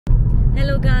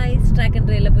Hello guys,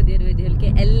 trackntrail പുതിയൊരു വീഡിയോയിലേക്ക്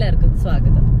എല്ലാവർക്കും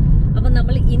സ്വാഗതം. അപ്പോൾ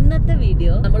നമ്മൾ ഇന്നത്തെ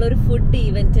വീഡിയോ നമ്മളൊരു ഫുഡ്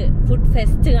ഈവന്റ്, ഫുഡ്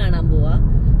ഫെസ്റ്റ് കാണാൻ പോവാ.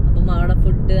 അപ്പം അവിടെ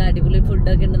ഫുഡ് അടിപൊളി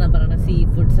ഫുഡൊക്കെ ഉണ്ട്. ഞാൻ പറയണ സീ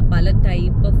ഫുഡ്സ്, പല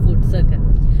ടൈപ്പ് ഓഫ് ഫുഡ്സ് ഒക്കെ.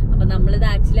 അപ്പം നമ്മളിത്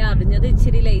ആക്ച്വലി അറിഞ്ഞത്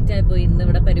ഇച്ചിരി ലേറ്റ് ആയി പോയി. ഇന്ന്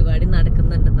ഇവിടെ പരിപാടി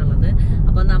നടക്കുന്നുണ്ടെന്നുള്ളത്.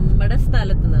 അപ്പോൾ നമ്മുടെ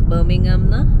സ്ഥലത്ത് നിന്ന്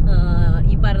ബർമിംഗാമിന്ന്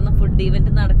ഈ പറയുന്ന ഫുഡ്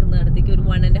ഈവന്റ് നടക്കുന്നിടത്തേക്ക് ഒരു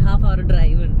 1.5 hour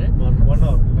ഡ്രൈവ് ഉണ്ട്. 1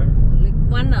 hour.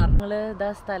 ഞങ്ങൾ ഇതാ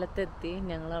സ്ഥലത്തെത്തി.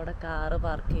 ഞങ്ങളവിടെ കാറ്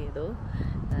പാർക്ക് ചെയ്തു.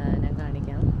 ഞാൻ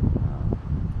കാണിക്കാം.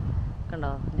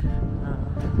 കണ്ടോ,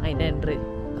 അതിൻ്റെ എൻട്രി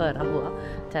കയറാൻ പോവാം.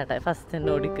 ചേട്ടാ ഫസ്റ്റ് തന്നെ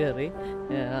ഓടി കയറി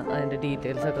അതിൻ്റെ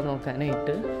ഡീറ്റെയിൽസ് ഒക്കെ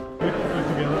നോക്കാനായിട്ട്.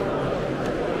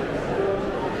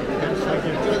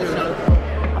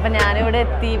 അപ്പം ഞാനിവിടെ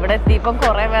എത്തിയപ്പം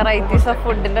കുറേ വെറൈറ്റീസ് ഓഫ്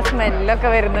ഫുഡിൻ്റെ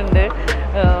സ്മെല്ലൊക്കെ വരുന്നുണ്ട്.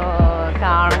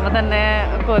 കാണുമ്പോൾ തന്നെ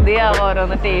കൊതിയാവും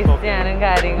ഓരോന്ന് ടേസ്റ്റ് ചെയ്യാനും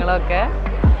കാര്യങ്ങളൊക്കെ.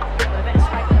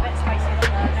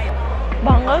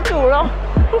 ഭയങ്കര ചൂടോ.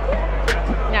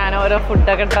 ഞാൻ ഓരോ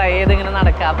ഫുഡൊക്കെ ട്രൈ ചെയ്ത് ഇങ്ങനെ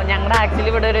നടക്കുക. അപ്പം ആക്ച്വലി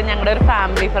ഇവിടെ ഞങ്ങളുടെ ഒരു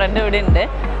ഫാമിലി ഫ്രണ്ട് ഇവിടെ ഉണ്ട്.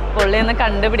 പുള്ളി ഒന്ന്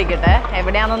കണ്ടുപിടിക്കട്ടെ,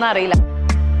 എവിടെയാണെന്നൊന്നും അറിയില്ല.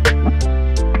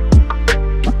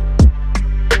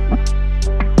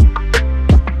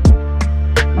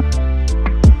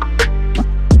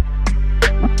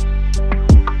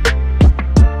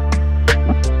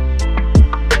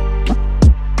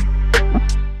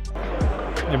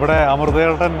 ഇവിടെ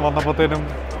അമൃതേട്ടൻ വന്നപ്പോഴത്തേനും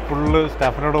ഫുള്ള്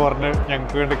സ്റ്റാഫിനോട് പറഞ്ഞ്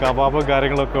ഞങ്ങൾക്ക് വേണ്ടി കബാബും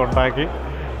കാര്യങ്ങളൊക്കെ ഉണ്ടാക്കി.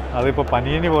 അതിപ്പോൾ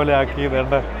പനീനി പോലെ ആക്കി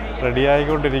ഇതേണ്ട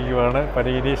റെഡിയായിക്കൊണ്ടിരിക്കുകയാണ്,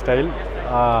 പനീനി സ്റ്റൈൽ.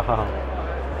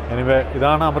 എനിവേ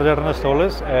ഇതാണ് അമൃതേട്ടൻ്റെ stall.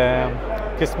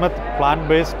 Kismath plant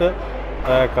based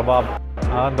kebab.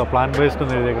 അതെന്തോ പ്ലാന്റ് ബേസ്ഡ്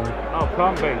എന്ന് എഴുതിയേക്കുന്നത്?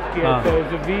 Plant based, yeah. So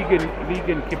it's a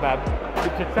vegan kebab.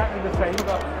 It's exactly the same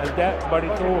as that, but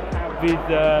it's all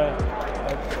with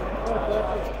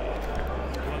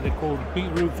what they call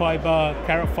beetroot fiber,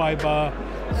 carrot fiber,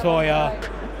 soya,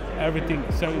 everything.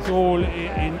 So it's all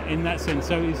in that sense.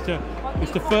 So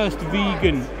it's the first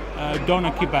vegan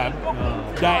doner kebab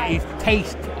that is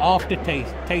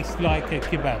aftertaste tastes like a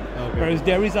kebab. Okay. Whereas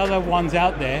there is other ones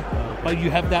out there, but you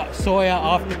have that soya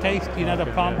aftertaste, you know, the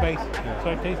plant-based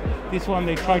soy taste. This one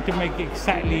they tried to make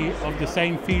exactly of the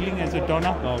same feeling as a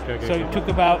doner. Okay. So it took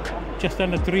about just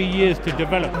under 3 years to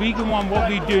develop. Vegan one, what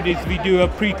we do is we do a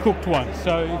pre-cooked one.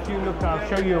 So if you look, I'll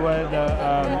show you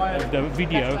the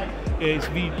video. Is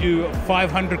we do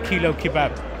 500 kilo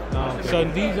kebab. Okay. So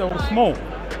these are all small.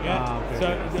 Yeah. So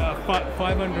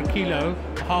 500 kilo,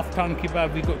 half-ton kebab.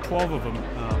 We got 12 of them,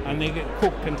 and they get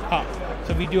cooked and cut.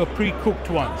 So we do a pre-cooked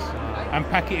ones and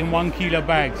pack it in 1 kilo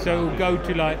bag. So go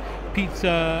to like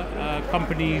pizza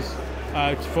companies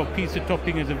for pizza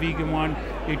topping as a vegan one.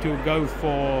 It will go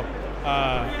for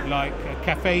like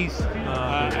cafes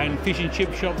and fish and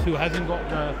chip shops who hasn't got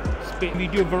the spit. We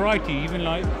do a variety, even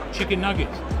like chicken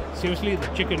nuggets. Seriously, the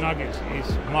chicken nuggets is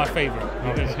my favorite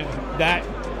because that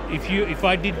if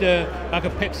I did like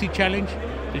a Pepsi challenge,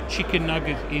 the chicken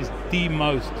nuggets is the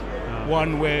most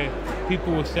one where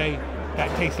people will say that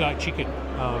tastes like chicken.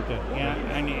 Okay.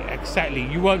 Yeah, and exactly,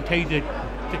 you won't taste it.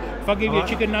 If I give you a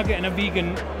chicken nugget and a vegan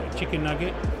chicken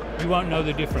nugget, you won't know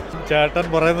the difference. ചേട്ടൻ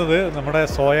പറയുന്നത് നമ്മുടെ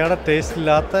സോയയുടെ taste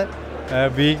ഇല്ലാത്ത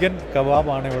vegan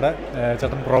കബാബാണ് ഇവിടെ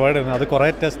ചേട്ടൻ provide ചെയ്യുന്നത്. അത് കുറേ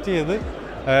test ചെയ്ത്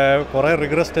കുറേ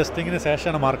റിഗ്രസ് ടെസ്റ്റിങ്ങിന്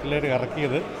ശേഷമാണ് മാർക്കറ്റിലേക്ക്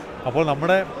ഇറക്കിയത്. അപ്പോൾ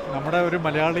നമ്മുടെ ഒരു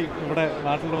മലയാളി ഇവിടെ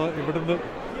ഇവിടുന്ന്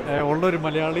ഉള്ളൊരു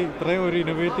മലയാളി ഇത്രയും ഒരു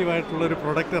ഇന്നോവേറ്റീവായിട്ടുള്ളൊരു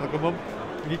പ്രൊഡക്റ്റ് ഇറക്കുമ്പം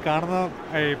ഈ കാണുന്ന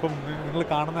ഇപ്പം നിങ്ങൾ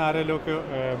കാണുന്ന ആരെങ്കിലുമൊക്കെ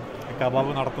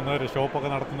കബാബ് നടത്തുന്നവർ, ഷോപ്പൊക്കെ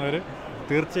നടത്തുന്നവർ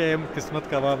തീർച്ചയായും കിസ്മത്ത്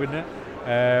കബാബിനെ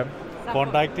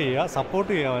കോൺടാക്ട് ചെയ്യുക, സപ്പോർട്ട്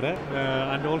ചെയ്യുക അവരെ.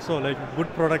 ആൻഡ് ഓൾസോ ലൈക്ക്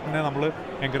ഗുഡ് പ്രൊഡക്റ്റിനെ നമ്മൾ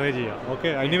എൻകറേജ് ചെയ്യുക. ഓക്കെ,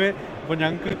 എനിവേ ഇപ്പോൾ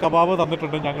ഞങ്ങൾക്ക് കബാബ്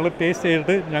തന്നിട്ടുണ്ട്. ഞങ്ങൾ ടേസ്റ്റ്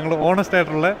ചെയ്തിട്ട് ഞങ്ങൾ ഓണസ്റ്റ്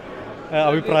ആയിട്ടുള്ള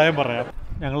അഭിപ്രായം പറയാം.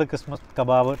 ഞങ്ങൾ ക്രിസ്മസ്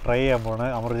കബാബ് ട്രൈ ചെയ്യാൻ പോണ്.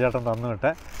 അമൃതചേട്ടൻ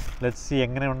തന്നുവിട്ടെ. ലെറ്റ്സ് സീ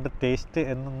എങ്ങനെയുണ്ട് ടേസ്റ്റ്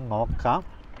എന്ന് നോക്കാം.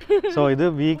 സോ ഇത്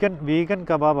വീഗൻ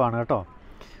കബാബാണ് കേട്ടോ.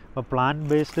 അപ്പോൾ പ്ലാന്റ്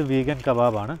ബേസ്ഡ് വീഗൻ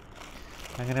കബാബാണ്.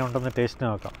 എങ്ങനെയുണ്ടെന്ന് ടേസ്റ്റ്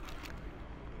നോക്കാം.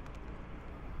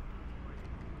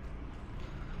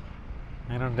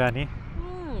 എങ്ങനെയുണ്ട് ജാനി?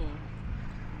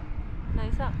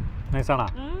 നൈസാണോ?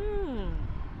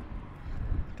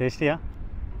 ടേസ്റ്റ് ചെയ്യാം.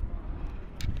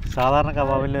 സാധാരണ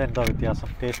കബാബിൽ എന്തോ വ്യത്യാസം,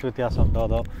 ടേസ്റ്റ് വ്യത്യാസം ഉണ്ടോ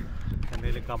അതോ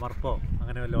എന്തെങ്കിലും കമർപ്പോ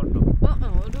അങ്ങനെ വല്ലതും ഉണ്ടോ?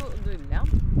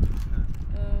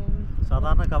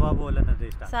 സാധാരണ കബാബ് പോലെ തന്നെ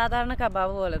ടേസ്റ്റ്. സാധാരണ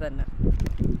കബാബ് പോലെ തന്നെ.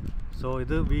 സോ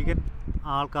ഇത് വീഗൻ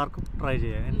ആൾക്കാർക്കും ട്രൈ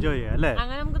ചെയ്യാം, എൻജോയ് ചെയ്യാം അല്ലേ?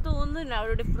 അങ്ങനെ നമുക്ക് തോന്നുന്നില്ല,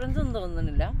 ഒരു ഡിഫറൻസ് ഒന്നും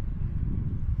തോന്നുന്നില്ല.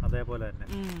 അതേപോലെ തന്നെ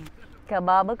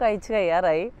കബാബ് കഴിച്ച്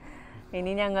കഴിയാറായി.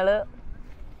 ഇനി ഞങ്ങൾ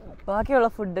ബാക്കിയുള്ള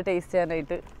ഫുഡ് ടേസ്റ്റ്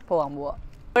ചെയ്യാനായിട്ട് പോവാം.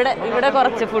 ഇവിടെ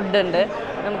കുറച്ച് ഫുഡ് ഉണ്ട്.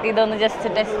 നമുക്ക് ഇതൊന്ന് ജസ്റ്റ്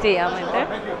ടെസ്റ്റ് ചെയ്യാൻ വേണ്ടി.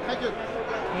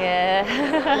 Yeah.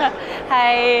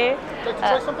 Hi. Like to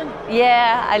try something?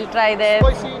 Yeah, I'll try this.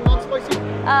 Spicy, non-spicy?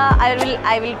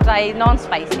 I will try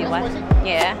non-spicy one.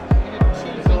 Yeah.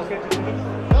 It's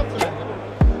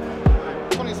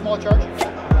only a small charge.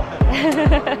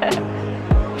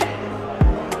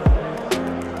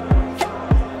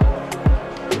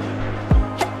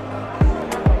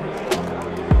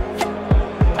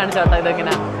 കാണിച്ചോട്ടെ ഇതൊക്കെ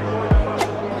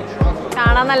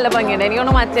കാണാൻ നല്ല ഭംഗിയുണ്ട്. എനിക്ക്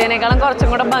തോന്നുന്നു മച്ചേനേക്കാളും കുറച്ചും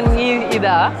കൂടെ ഭംഗി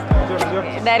ഇതാ.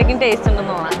 ഇതായിരിക്കും ടേസ്റ്റ്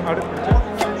ഉണ്ടെന്ന് തോന്നാം.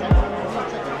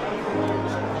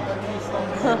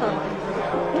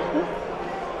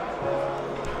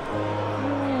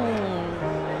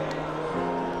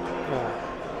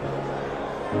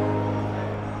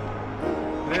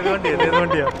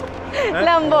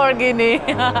 ലംബോർഗിനി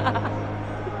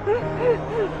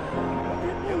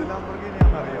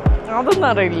അതൊന്നും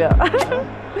അറിയില്ല.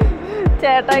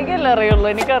 ചേട്ടായിക്കല്ലേ അറിയുള്ളൂ,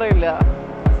 എനിക്കറിയില്ല.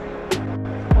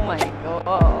 Oh my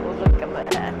God, look at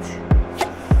that.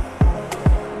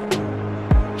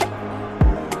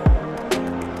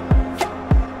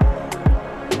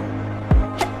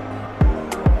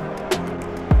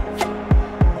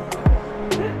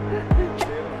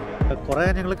 കുറേ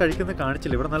ഞങ്ങൾ കഴിക്കുന്നത്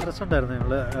കാണിച്ചില്ല. ഇവിടെ നല്ല രസമുണ്ടായിരുന്നു.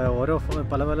 ഞങ്ങൾ ഓരോ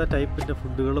പല പല ടൈപ്പിൻ്റെ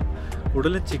ഫുഡുകളും,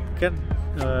 കൂടുതലും ചിക്കൻ,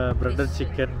 ബ്രെഡഡ്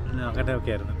ചിക്കൻ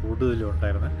അങ്ങനെയൊക്കെ ആയിരുന്നു കൂടുതലും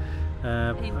ഉണ്ടായിരുന്നത്.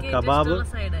 കബാബ്,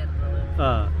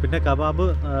 പിന്നെ കബാബ്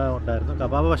ഉണ്ടായിരുന്നു.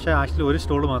 കബാബ് പക്ഷേ ആക്ച്വലി ഒരു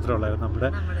സ്റ്റോൾ മാത്രമേ ഉള്ളായിരുന്നു, നമ്മുടെ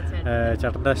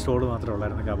ചേട്ടൻ്റെ സ്റ്റോൾ മാത്രമേ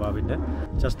ഉള്ളായിരുന്നു കബാബിൻ്റെ.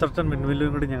 ചെസ്റ്റർട്ടൺ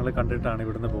വിൻഡ്മില്ലും കൂടി ഞങ്ങൾ കണ്ടിട്ടാണ്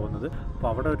ഇവിടുന്ന് പോകുന്നത്. അപ്പോൾ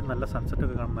അവിടെ ഒരു നല്ല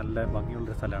സൺസെറ്റൊക്കെ കാണാൻ നല്ല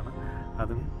ഭംഗിയുള്ളൊരു സ്ഥലമാണ്.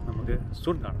 അതും നമുക്ക്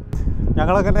സൂൺ കാണാം.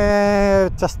 ഞങ്ങളങ്ങനെ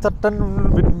ചെസ്റ്റർട്ടൺ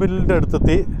വിൻഡ്മില്ലിൻ്റെ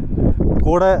അടുത്തെത്തി.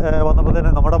 കൂടെ വന്നപ്പോൾ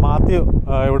തന്നെ നമ്മുടെ മാത്യു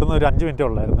ഇവിടുന്ന് ഒരു 5 മിനിറ്റ്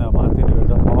ഉള്ളായിരുന്നു മാത്യുവിൻ്റെ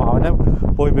വീട്. അപ്പോൾ അവനെ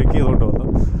പോയി പിക്ക് ചെയ്തുകൊണ്ട് വന്നു.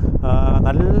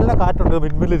 നല്ല കാറ്റുണ്ട്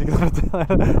വിൻഡ്മില്ലിരിക്കുന്നിടത്ത്.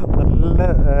 നല്ല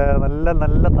നല്ല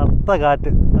നല്ല തണുത്ത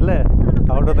കാറ്റ് അല്ലേ.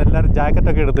 അതുകൊണ്ട് എല്ലാവരും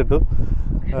ജാക്കറ്റൊക്കെ എടുത്തിട്ടു.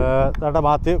 നമ്മുടെ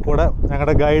മാത്യു കൂടെ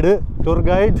ഞങ്ങളുടെ ഗൈഡ്, ടൂർ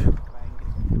ഗൈഡ്.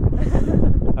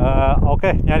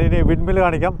 ഓക്കെ, ഞാനിനി വിൻഡ്മില്ല്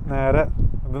കാണിക്കാം. നേരെ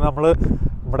ഇത് നമ്മൾ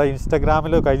നമ്മുടെ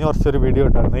ഇൻസ്റ്റാഗ്രാമിൽ കഴിഞ്ഞ വർഷം ഒരു വീഡിയോ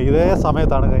ഇട്ടായിരുന്നു. ഇതേ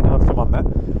സമയത്താണ് കഴിഞ്ഞ വർഷം വന്നത്.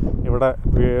 ഇവിടെ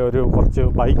ഒരു കുറച്ച്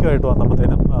ബൈക്കുമായിട്ട്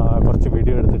വന്നപ്പോഴത്തേനും കുറച്ച്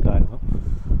വീഡിയോ എടുത്തിട്ടായിരുന്നു.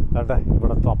 അതെ,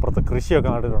 ഇവിടെ അപ്പുറത്ത് കൃഷിയൊക്കെ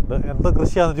നട്ടിട്ടുണ്ട്. എന്ത്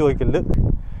കൃഷിയാണെന്ന് ചോദിക്കല്.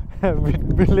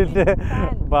 വിൻഡ്മില്ലിൻ്റെ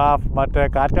മറ്റേ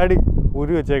കാറ്റാടി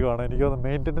ഊരി വെച്ചേക്കുവാണ്. എനിക്ക് തോന്നുന്നു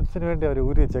മെയിൻ്റനൻസിന് വേണ്ടി അവർ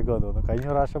ഊരി വെച്ചേക്കുവാന്ന് തോന്നുന്നു. കഴിഞ്ഞ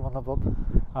പ്രാവശ്യം വന്നപ്പം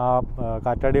ആ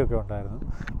കാറ്റാടിയൊക്കെ ഉണ്ടായിരുന്നു.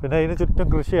 പിന്നെ ഇതിന് ചുറ്റും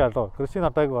കൃഷിയാട്ടോ, കൃഷി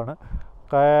നട്ടേക്കുവാണ്.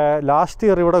 ലാസ്റ്റ്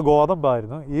ഇയർ ഇവിടെ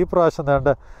ഗോതമ്പായിരുന്നു. ഈ പ്രാവശ്യം വേണ്ട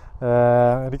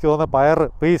എനിക്ക് തോന്നുന്നത് പയർ,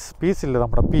 പീസില്ലേ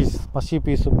നമ്മുടെ മഷി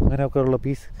പീസും അങ്ങനെയൊക്കെയുള്ള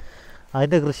പീസ്,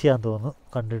 അതിൻ്റെ കൃഷിയാണെന്ന് തോന്നുന്നു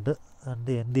കണ്ടിട്ട്.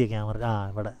 എന്ത് ക്യാമറ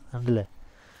ഇവിടെ കണ്ടില്ലേ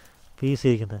പീസ്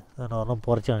ഇരിക്കുന്നത്. ഒരെണ്ണം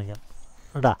പൊറിച്ച് കാണിക്കാം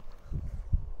കേട്ടാ.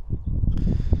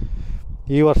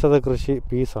 ഈ വർഷത്തെ കൃഷി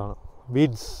പീസാണ്,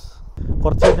 ബീൻസ്.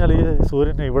 കുറച്ച് കഴിഞ്ഞാൽ ഈ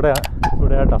സൂര്യൻ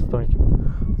ഇവിടെയായിട്ട് അസ്തമിക്കും.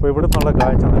 അപ്പോൾ ഇവിടെ നിന്നുള്ള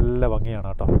കാഴ്ച നല്ല ഭംഗിയാണ്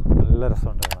കേട്ടോ, നല്ല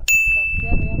രസമുണ്ട് കാണാൻ.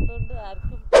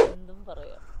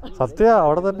 സത്യ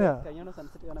അവിടെ തന്നെയാണ്.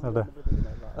 അതെ,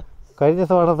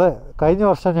 കഴിഞ്ഞ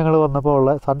വർഷം ഞങ്ങൾ വന്നപ്പോൾ ഉള്ള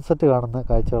സൺസെറ്റ് കാണുന്ന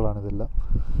കാഴ്ചകളാണിതെല്ലാം.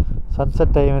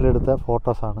 സൺസെറ്റ് ടൈമിലെടുത്ത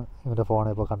ഫോട്ടോസാണ് ഇവൻ്റെ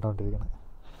ഫോണിൽ ഇപ്പോൾ കണ്ടുകൊണ്ടിരിക്കുന്നത്.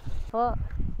 അപ്പോൾ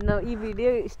ഈ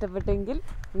വീഡിയോ ഇഷ്ടപ്പെട്ടെങ്കിൽ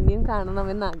ഇനിയും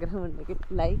കാണണമെന്ന് ആഗ്രഹമുണ്ടെങ്കിൽ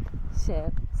like, share,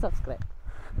 subscribe.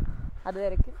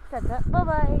 അതുവരെയ്ക്കും Tata,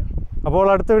 by. അപ്പോൾ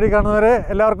അടുത്ത വീഡിയോ കാണുന്നവരെ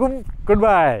എല്ലാവർക്കും ഗുഡ്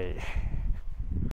ബൈ.